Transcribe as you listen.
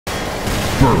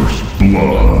First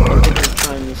blood.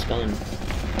 Trying this gun.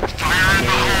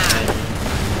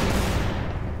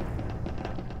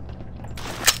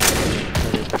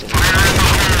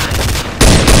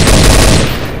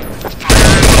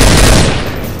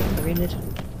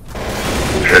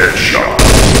 Headshot.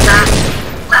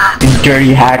 You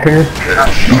dirty hacker.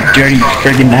 You dirty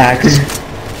friggin' hacker.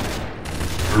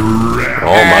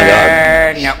 Oh my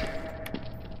god. No.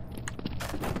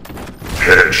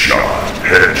 Headshot.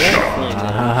 Headshot.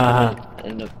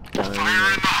 End up dying.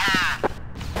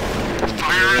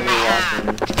 Really walking.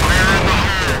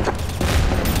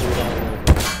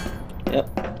 Yep.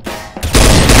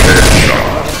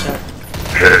 Headshot.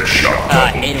 Headshot. I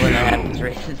hate when that happens,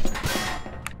 Racist.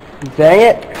 Dang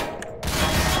it.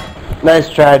 Nice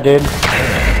try, dude.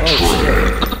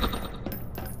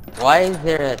 Why is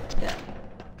there a...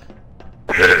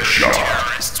 Headshot.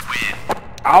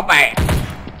 Oh man!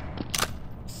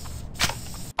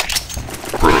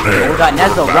 Prepare. We got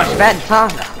Nezzo, rush back in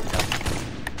time.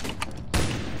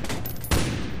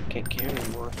 Can't carry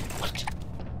anymore. What?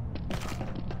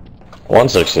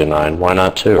 169, why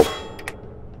not 2?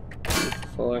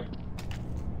 4.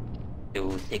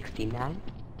 269?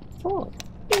 4.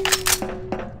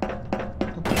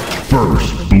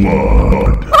 First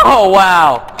blood. Oh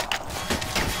wow!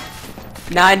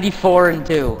 94 and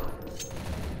 2.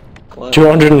 What?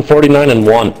 249 and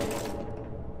 1.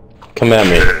 Come at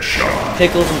me. Headshot.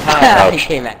 Pickles and pie. He Ouch.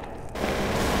 came at.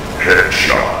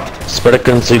 Headshot.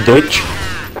 Sprechen Sie Deutsch?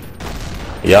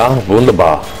 Ja,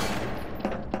 wunderbar.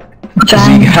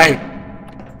 Sieg Heil.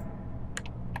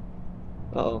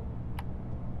 Uh-oh.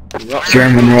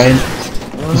 German, right?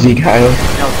 Sieg Heil.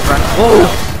 No, front. Whoa!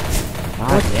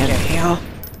 What the hell?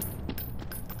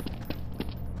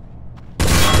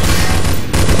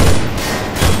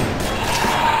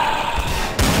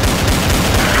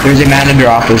 There's a man in your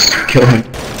office. Kill him.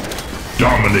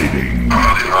 Dominating.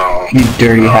 You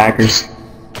dirty hackers.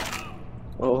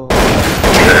 Oh.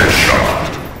 Headshot.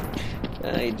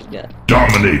 He just got...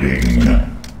 Dominating.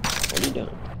 What are you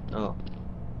doing? Oh.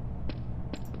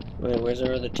 Wait, where's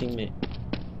our other teammate?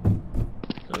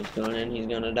 Oh, he's going in, he's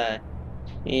gonna die.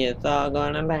 He is all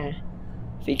gonna die.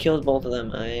 If he kills both of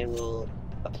them, I will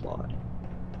applaud.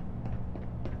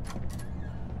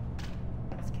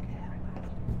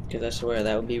 Because I swear,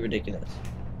 that would be ridiculous.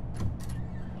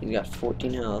 He's got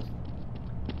 14 health.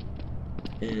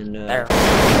 And, There.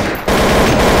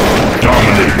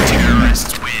 Dominating.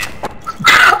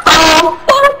 Oh,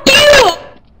 fuck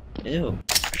you! Ew.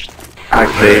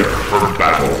 Prepare for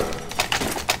battle.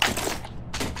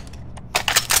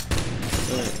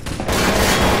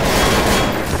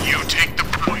 You take the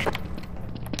point.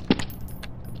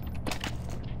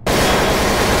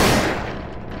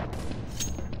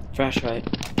 Flashlight.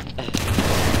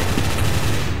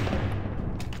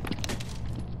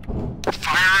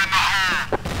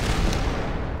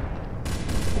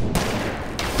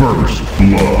 First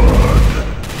blood.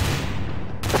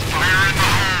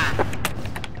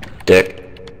 Dick.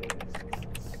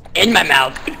 In my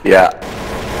mouth. Yeah.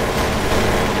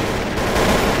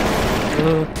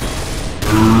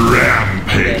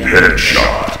 Rampage.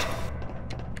 Headshot.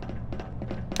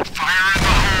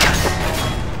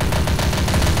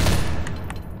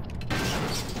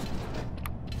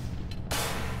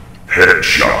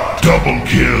 Headshot. Double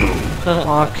kill.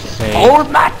 Fuck's sake. Oh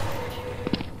my!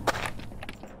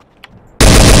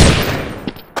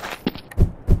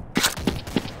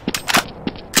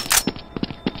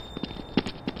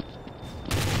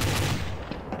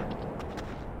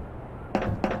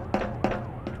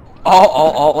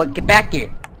 Oh, get back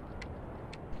here.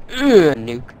 Ugh,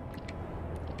 nuke.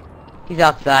 He's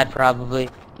outside, probably.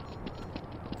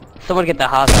 Someone get the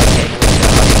hostile cable.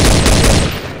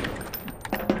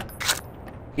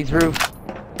 He's roof.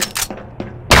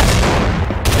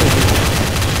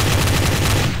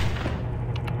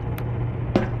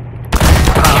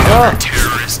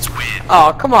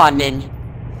 Oh, come on, Ninja.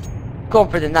 Going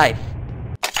for the knife.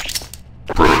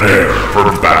 Prepare for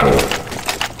battle.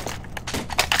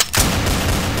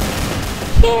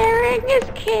 Caring is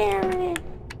caring.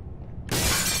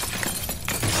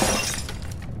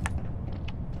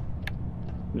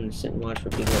 I'm gonna sit and watch for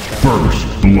people that First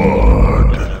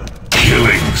blood.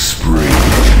 Killing spree.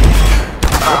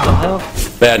 What the hell?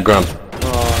 Bad Grump.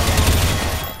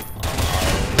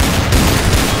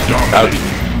 Dominating.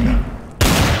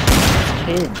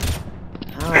 Kid.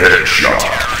 Headshot.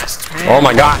 Oh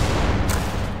my god.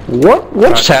 What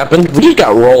just happened? We just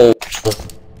got rolled.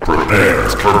 Prepare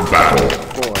for battle.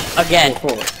 4. Again.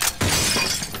 4.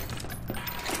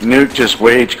 Nuke just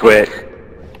wage quit.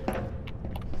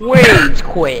 Rage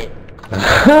quit.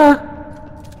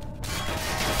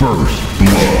 First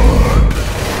blood.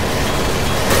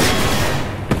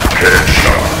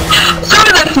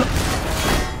 Headshot.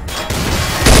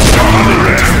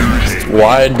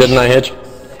 Why didn't I hit you?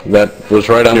 That was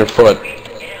right on your foot.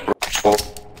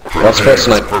 That's first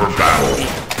snipe. For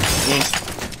battle.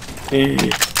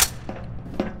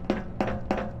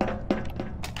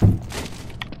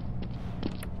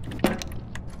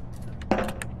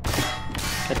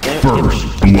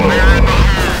 First blood.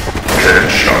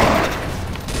 Headshot.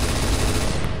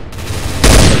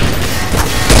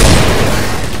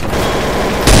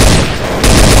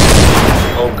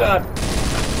 Oh god.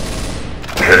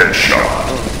 Headshot.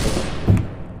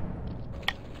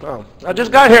 Oh, I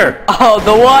just got here. Oh,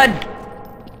 the one!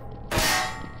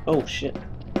 Oh shit.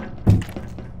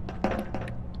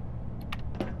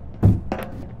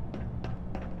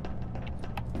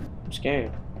 I'm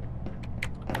scared.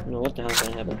 I don't know what the hell's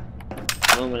gonna happen.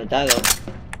 I know I'm gonna die though.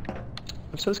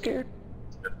 I'm so scared.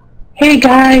 Hey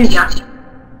guys!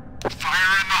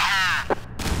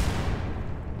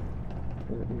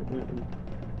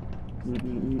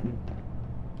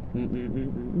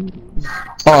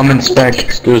 Oh, I'm in spec.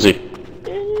 Scoozy.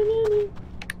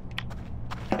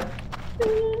 How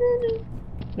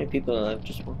many people alive?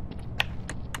 Just one.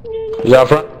 He's out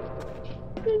front.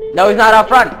 No, he's not up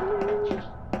front.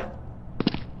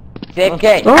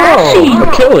 JFK. Oh,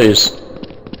 Achilles.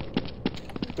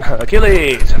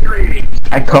 Achilles.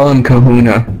 I call him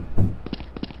Kahuna.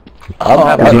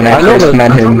 Because when I know first that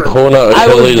met him, Kahuna, I was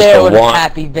Achilles, there the when one,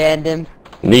 Happy banned him.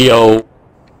 Neo,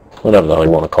 whatever the hell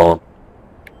you want to call him.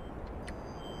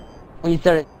 When you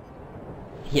started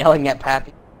yelling at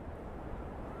Pappy.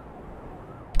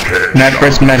 when I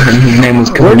first met him, his name was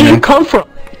Where do you Kahuna. come from?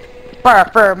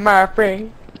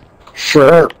 Murphy.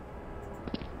 Sure.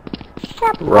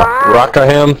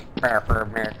 Rockham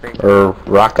Murphy. or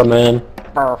Rockaman?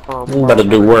 You better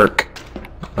do work.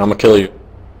 I'ma kill you.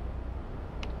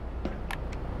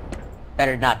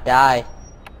 Better not die.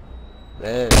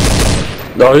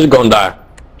 No, he's gonna die.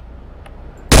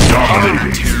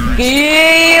 Dominating.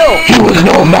 Kill! He was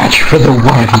no match for the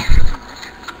one.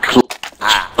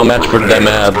 No match for them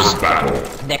abs.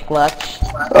 Battle. Neck clutch.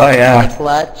 Oh yeah,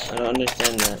 Clutch. I don't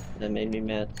understand that. That made me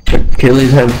mad.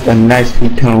 Achilles has a nicely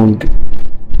toned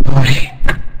body.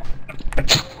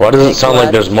 Why does it sound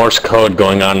like there's Morse code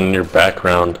going on in your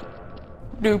background?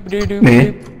 Doop doop doop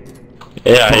Me? doop.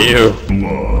 Yeah, you.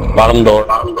 Blood. Bottom door.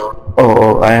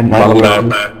 Oh, I am not Bottom alone.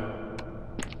 back.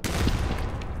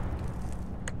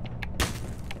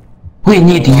 We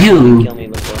need you. Kill me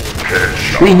before.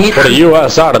 Headshot. We need Put a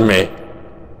US out of me.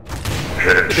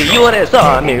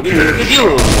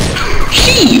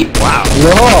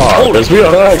 No, because we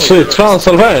are actually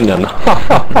Transylvanian.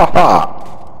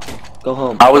 Go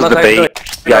home. I was the bait.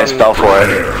 You guys fell for it.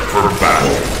 Prepare for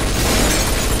battle.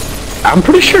 I'm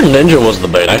pretty sure Ninja was the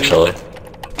bait, actually.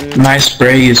 My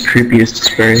spray is creepiest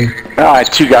spray. Oh, I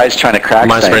had two guys trying to crack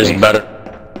My snipe spray's me. better.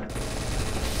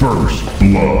 First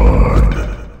blood.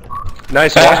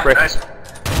 Nice spray.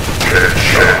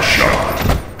 Headshot.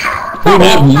 We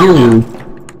need you.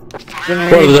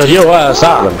 Put the US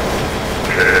out of me.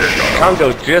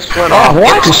 Congo just went Oh, off.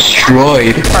 what?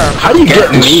 Destroyed. How do you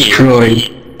get me? Destroyed.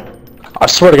 I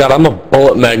swear to God, I'm a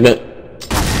bullet magnet.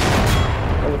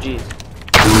 Oh jeez.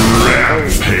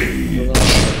 Rampage.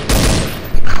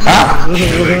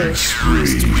 Killing spree.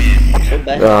 So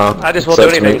bad. I just won't do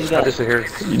anything. I'll just sit here.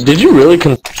 Did you really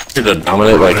consider to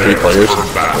dominate like 3 players? For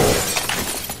battle.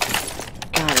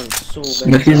 God, I'm so bad.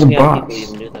 Smithy's a How boss. people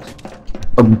even do this?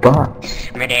 A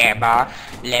boss. Me there, boss.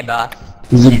 Le boss.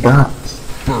 He's a boss.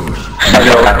 First.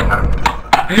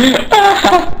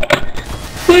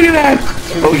 Look at that.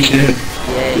 Oh shit.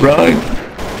 Yay. Run.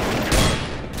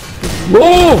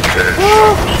 Whoa!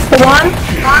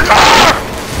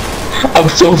 I'm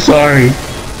so sorry.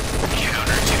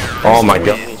 Oh my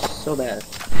God. So bad.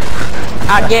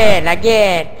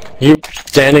 Again. You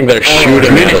standing there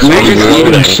shooting at us. We're just eating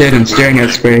unloading. shit and staring at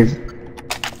sprays.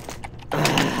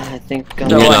 I think You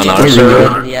I'm mean on our Where's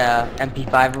server? The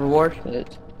MP5 reward.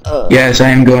 Yes, I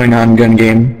am going on gun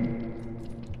game.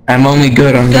 I'm only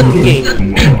good on gun game.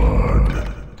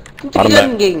 Blood. Bottom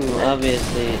back.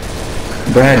 obviously.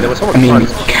 Brad, I mean,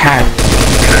 cat.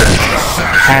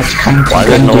 Cats come to Why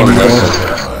gun didn't no one game, bro.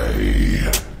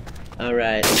 listen?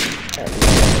 Alright.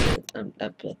 I'm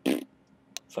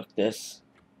fuck this.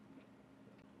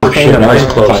 Okay, nice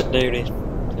close. Dirty.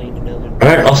 Clean another.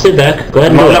 Alright, I'll stay back. Go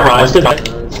ahead and do it. I'll stay back.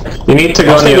 You need to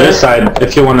go on the other side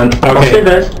if you wanna. I'll stay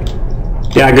Okay.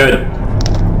 Yeah, good.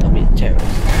 That'd be terrorist.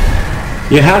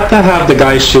 You have to have the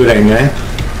guy shooting, eh?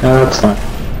 No, that's fine.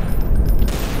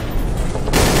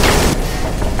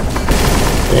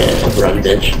 Yeah, run,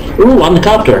 bitch. Ooh, on the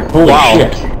copter. Holy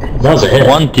shit. That was a hit.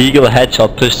 One deagle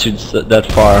headshot pushed you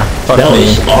that far. Fuck That me.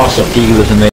 was awesome. Deagle is amazing.